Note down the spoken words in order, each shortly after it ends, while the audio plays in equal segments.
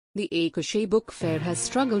The Ekushey Book Fair has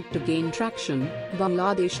struggled to gain traction,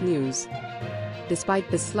 Bangladesh News.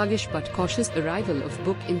 Despite the sluggish but cautious arrival of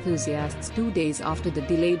book enthusiasts 2 days after the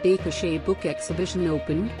delayed Ekushey Book Exhibition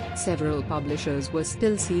opened, several publishers were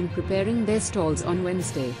still seen preparing their stalls on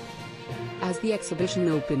Wednesday. As the exhibition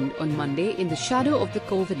opened on Monday in the shadow of the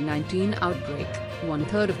COVID-19 outbreak,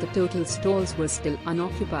 1/3 of the total stalls were still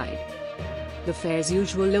unoccupied. The fair's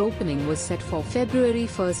usual opening was set for February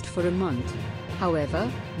 1st for a month.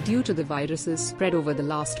 However, due to the virus's spread over the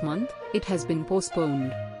last month, it has been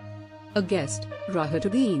postponed. A guest, Rahad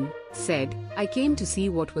Uddin, said, "I came to see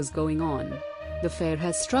what was going on. The fair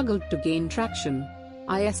has struggled to gain traction.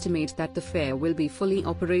 I estimate that the fair will be fully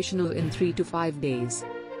operational in 3 to 5 days.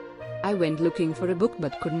 I went looking for a book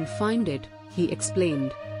but couldn't find it," he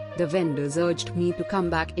explained. "The vendors urged me to come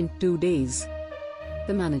back in 2 days."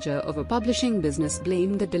 The manager of a publishing business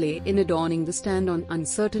blamed the delay in adorning the stand on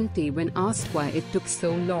uncertainty when asked why it took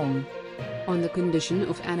so long. On the condition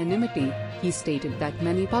of anonymity, he stated that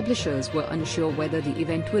many publishers were unsure whether the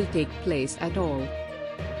event will take place at all.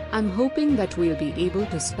 "I'm hoping that we'll be able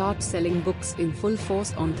to start selling books in full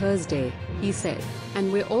force on Thursday," he said,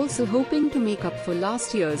 "and we're also hoping to make up for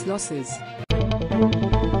last year's losses."